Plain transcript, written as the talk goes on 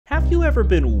you ever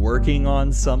been working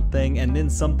on something and then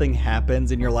something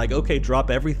happens and you're like, okay,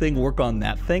 drop everything, work on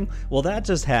that thing? Well, that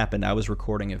just happened. I was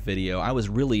recording a video. I was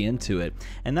really into it.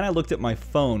 And then I looked at my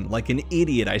phone like an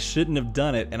idiot. I shouldn't have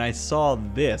done it. And I saw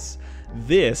this.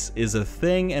 This is a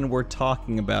thing, and we're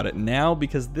talking about it now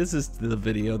because this is the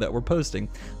video that we're posting.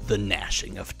 The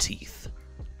gnashing of teeth.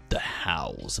 The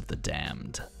howls of the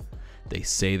damned. They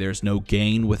say there's no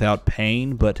gain without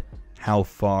pain, but how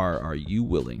far are you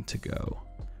willing to go?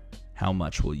 How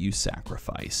much will you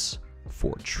sacrifice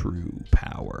for true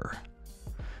power?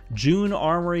 June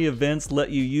Armory events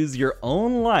let you use your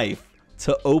own life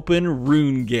to open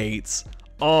rune gates.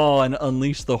 Oh, and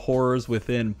unleash the horrors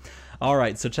within. All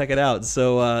right, so check it out.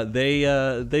 So they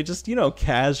just, you know,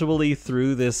 casually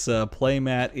threw this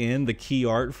playmat in, the key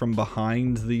art from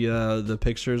behind the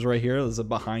pictures right here. There's a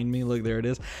behind me. Look, there it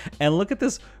is. And look at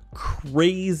this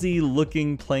crazy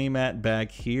looking playmat back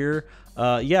here.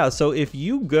 Yeah, so if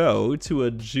you go to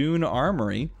a June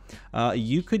Armory,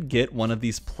 you could get one of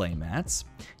these playmats.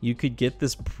 You could get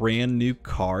this brand new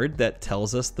card that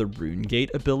tells us the Rune Gate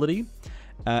ability,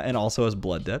 and also has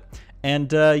Blood Debt.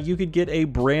 And you could get a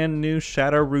brand new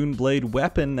Shadow Rune Blade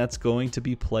weapon that's going to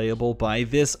be playable by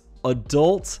this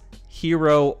adult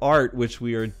hero art, which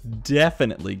we are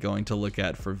definitely going to look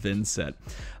at for Vinset.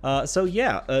 So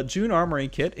yeah, June Armory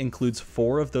kit includes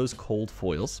 4 of those cold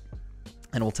foils.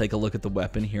 And we'll take a look at the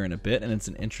weapon here in a bit, and it's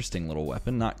an interesting little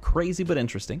weapon. Not crazy, but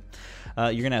interesting.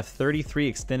 You're going to have 33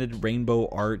 extended rainbow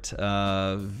art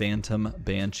Phantom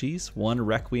Banshees, 1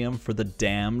 Requiem for the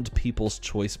Damned People's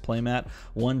Choice playmat,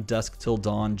 1 Dusk Till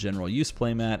Dawn General Use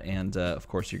playmat, and of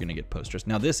course you're going to get posters.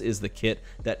 Now this is the kit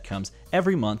that comes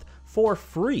every month for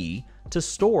free to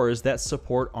stores that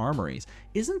support armories.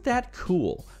 Isn't that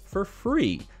cool? For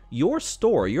free. Your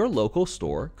store, your local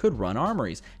store, could run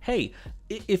armories. Hey,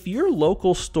 if your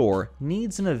local store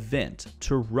needs an event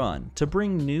to run, to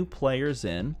bring new players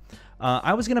in,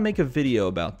 I was going to make a video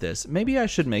about this. Maybe I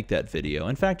should make that video.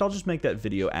 In fact, I'll just make that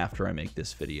video after I make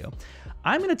this video.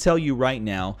 I'm going to tell you right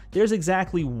now, there's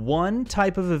exactly one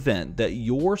type of event that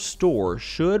your store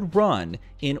should run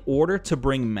in order to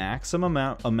bring maximum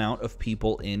amount of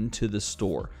people into the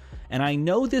store. And I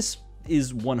know this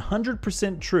is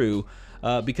 100% true,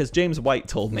 because James White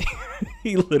told me.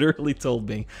 He literally told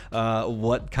me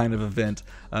what kind of event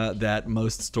that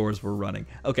most stores were running.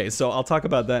 Okay, so I'll talk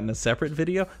about that in a separate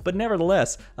video, but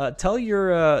nevertheless, tell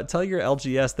your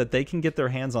LGS that they can get their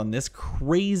hands on this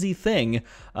crazy thing,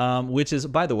 which is,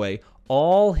 by the way,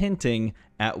 all hinting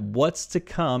at what's to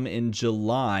come in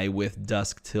July with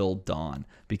Dusk Till Dawn,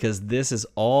 because this is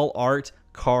all art,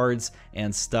 cards,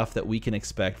 and stuff that we can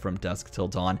expect from Dusk Till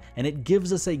Dawn, and it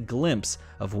gives us a glimpse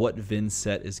of what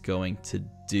Vinset is going to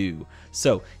do.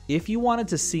 So if you wanted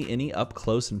to see any up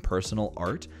close and personal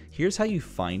art, here's how you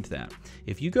find that.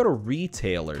 If you go to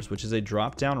retailers, which is a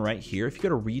drop down right here, if you go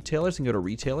to retailers and go to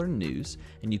retailer news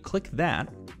and you click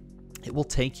that, it will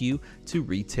take you to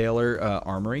Retailer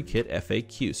Armory Kit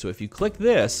FAQ. So if you click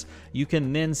this, you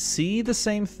can then see the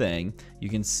same thing. You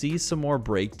can see some more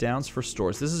breakdowns for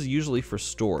stores. This is usually for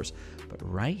stores, but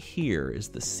right here is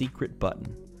the secret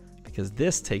button, because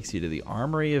this takes you to the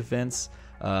Armory events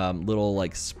little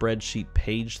like spreadsheet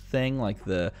page thing, like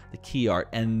the key art,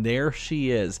 and there she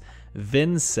is,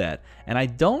 Vinset. And I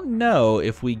don't know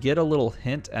if we get a little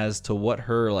hint as to what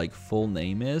her like full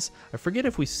name is. I forget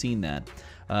if we've seen that.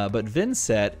 But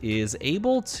Vinset is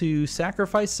able to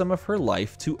sacrifice some of her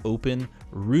life to open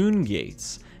rune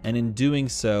gates, and in doing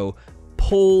so,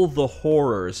 pull the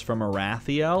horrors from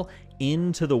Arathiel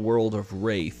into the world of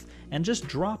Wraith and just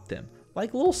drop them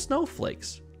like little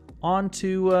snowflakes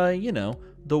onto, you know,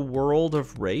 the world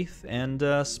of Wraith and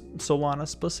Solana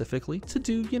specifically to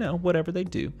do, you know, whatever they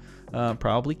do.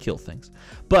 Probably kill things.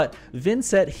 But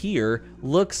Vinset here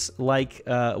looks like,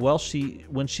 well,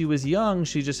 when she was young,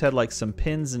 she just had like some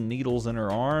pins and needles in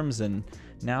her arms, and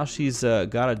now she's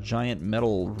got a giant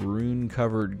metal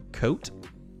rune-covered coat.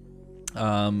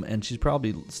 And she's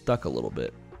probably stuck a little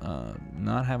bit.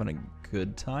 Not having a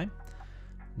good time.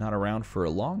 Not around for a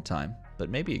long time, but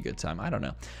maybe a good time. I don't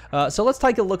know. So let's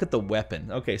take a look at the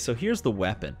weapon. Okay, so here's the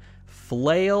weapon.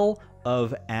 Flail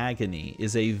of Agony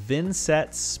is a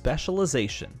Vinset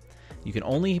specialization. You can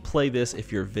only play this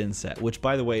if you're Vinset, which,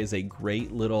 by the way, is a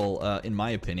great little, in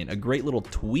my opinion, a great little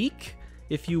tweak,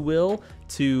 if you will,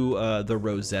 to the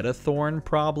Rosetta Thorn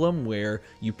problem, where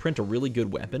you print a really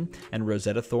good weapon, and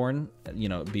Rosetta Thorn, you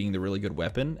know, being the really good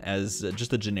weapon as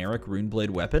just a generic Runeblade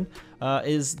weapon,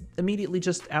 is immediately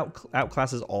just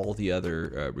outclasses all the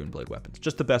other Runeblade weapons.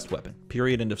 Just the best weapon.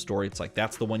 Period. End of story. It's like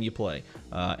that's the one you play,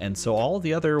 and so all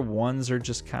the other ones are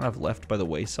just kind of left by the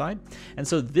wayside. And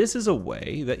so this is a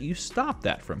way that you stop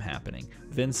that from happening.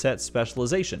 Vincent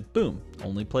specialization. Boom.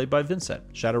 Only played by Vincent.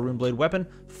 Shadow Runeblade weapon.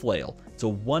 Flail. It's a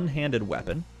one-handed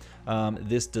weapon.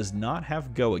 This does not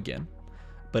have go again,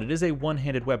 but it is a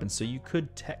one-handed weapon, so you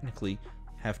could technically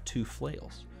have 2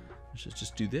 flails.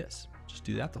 Just do this. Just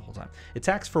do that the whole time. It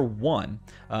attacks for 1.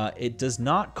 It does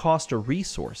not cost a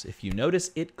resource. If you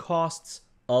notice, it costs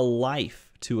a life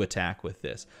to attack with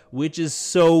this, which is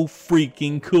so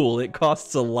freaking cool. It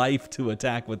costs a life to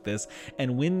attack with this,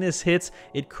 and when this hits,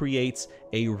 it creates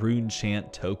a rune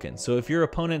chant token. So if your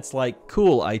opponent's like,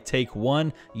 cool, I take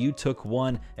 1, you took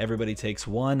 1, everybody takes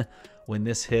 1, when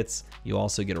this hits, you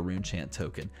also get a rune chant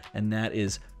token, and that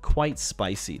is quite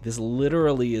spicy. This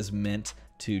literally is meant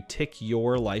to tick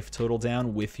your life total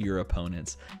down with your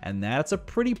opponents, and that's a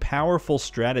pretty powerful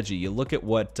strategy. You look at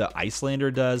what Icelander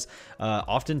does.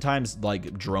 Oftentimes,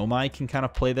 like Dromai can kind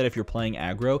of play that if you're playing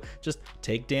aggro. Just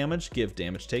take damage, give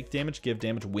damage, take damage, give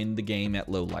damage, win the game at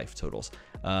low life totals.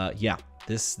 Yeah,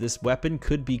 this weapon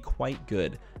could be quite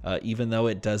good, even though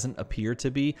it doesn't appear to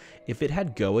be. If it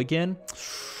had go again,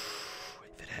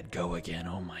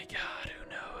 oh my god, who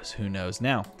knows? Who knows?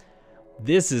 Now,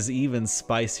 this is even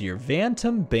spicier.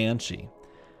 Phantom Banshee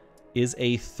is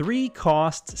a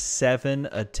 3-cost, 7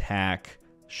 attack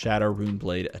Shadow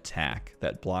Runeblade attack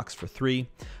that blocks for 3,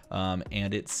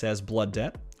 and it says Blood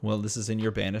Debt. Well, this is in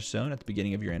your banish zone. At the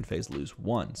beginning of your end phase, lose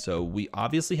 1. So we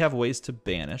obviously have ways to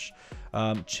banish.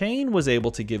 Chain was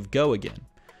able to give go again.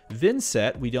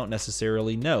 Vincent, we don't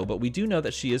necessarily know, but we do know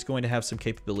that she is going to have some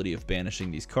capability of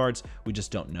banishing these cards. We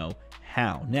just don't know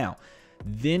how. Now,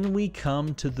 then we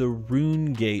come to the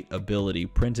Rune Gate ability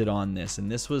printed on this,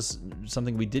 and this was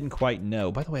something we didn't quite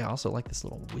know. By the way, I also like this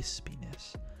little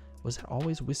wispiness. Was it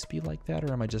always wispy like that,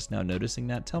 or am I just now noticing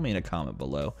that? Tell me in a comment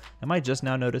below. Am I just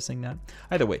now noticing that?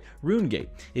 Either way, Rune Gate.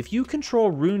 If you control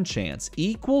rune chants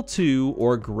equal to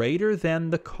or greater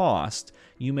than the cost,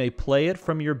 you may play it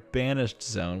from your banished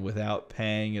zone without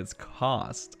paying its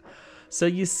cost. So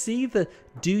you see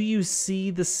do you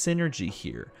see the synergy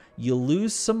here? You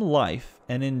lose some life,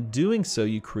 and in doing so,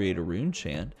 you create a rune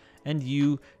chant, and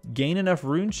you gain enough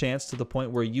rune chants to the point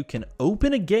where you can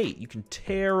open a gate. You can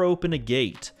tear open a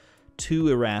gate to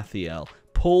Irathiel,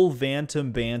 pull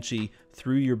Phantom Banshee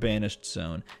through your banished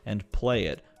zone, and play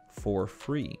it for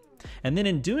free. And then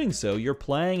in doing so, you're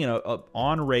playing an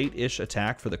on-rate-ish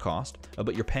attack for the cost,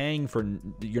 but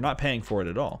you're not paying for it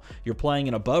at all. You're playing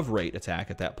an above-rate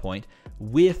attack at that point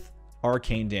with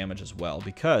arcane damage as well,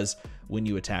 because when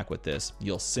you attack with this,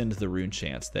 you'll send the rune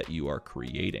chants that you are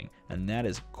creating, and that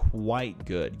is quite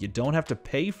good. You don't have to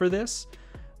pay for this,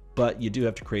 but you do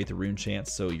have to create the rune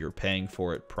chants, so you're paying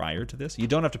for it prior to this. You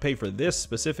don't have to pay for this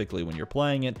specifically when you're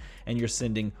playing it, and you're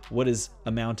sending what is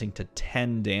amounting to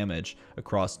 10 damage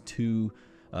across 2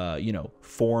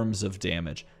 forms of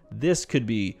damage. This could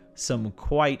be some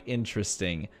quite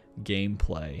interesting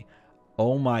gameplay.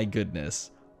 Oh my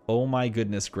goodness. Oh my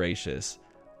goodness gracious.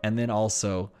 And then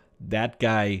also, that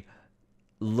guy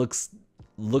looks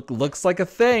like a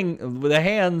thing with the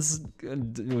hands.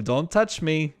 Don't touch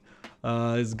me.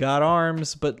 He's got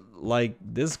arms, but like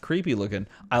this creepy looking.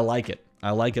 I like it.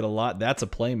 I like it a lot. That's a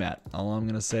playmat. All I'm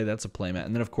gonna say, that's a playmat.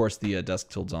 And then of course the Dusk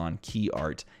Till Dawn key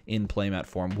art in playmat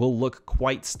form will look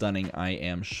quite stunning, I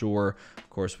am sure. Of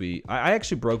course, I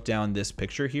actually broke down this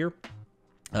picture here.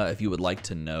 If you would like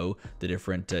to know the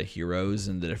different heroes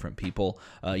and the different people.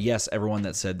 Yes, everyone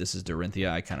that said this is Dorinthia,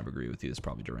 I kind of agree with you. It's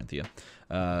probably Dorinthia.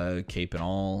 Cape and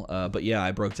all. But yeah,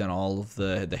 I broke down all of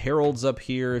the heralds up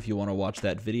here if you want to watch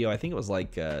that video. I think it was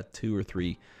like 2 or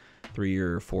 3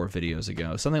 or 4 videos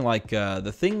ago. Something like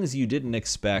the things you didn't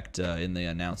expect in the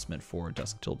announcement for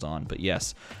Dusk Till Dawn. But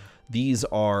yes, these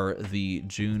are the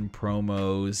June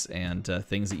promos and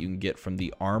things that you can get from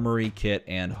the Armory kit.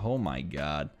 And oh my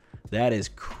god, that is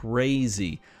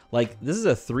crazy. Like, this is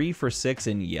a 3 for 6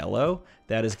 in yellow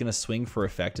that is going to swing for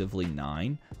effectively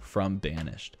 9 from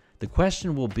Banished. The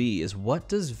question will be is what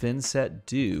does Vincent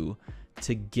do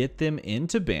to get them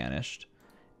into Banished?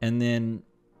 And then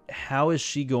how is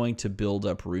she going to build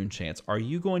up rune chants? Are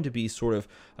you going to be sort of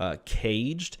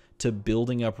caged to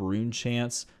building up rune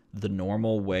chants the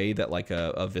normal way that like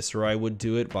a Viserai would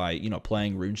do it by, you know,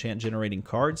 playing rune chant generating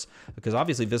cards? Because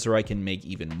obviously Viserai can make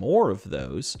even more of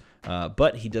those,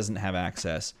 but he doesn't have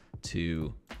access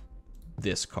to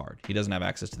this card. He doesn't have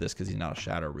access to this because he's not a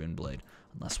Shadow Runeblade.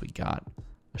 Unless we got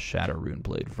a Shadow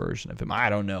Runeblade version of him. I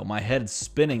don't know. My head's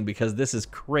spinning because this is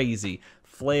crazy.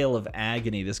 Flail of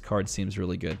Agony. This card seems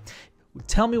really good.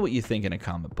 Tell me what you think in a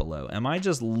comment below. Am I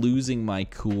just losing my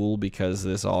cool because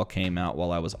this all came out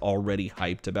while I was already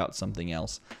hyped about something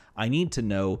else? I need to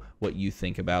know what you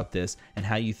think about this and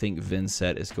how you think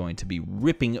Vincent is going to be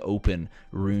ripping open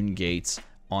rune gates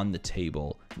on the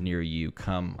table near you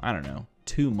come, I don't know,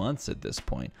 2 months at this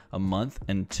point. A month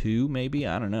and 2 maybe?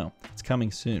 I don't know. It's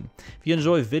coming soon. If you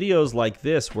enjoy videos like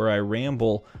this where I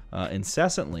ramble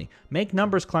incessantly, make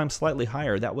numbers climb slightly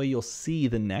higher. That way you'll see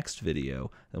the next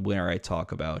video where I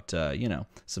talk about, you know,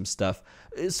 some stuff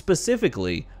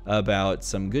specifically about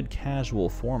some good casual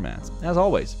formats. As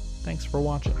always, thanks for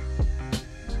watching.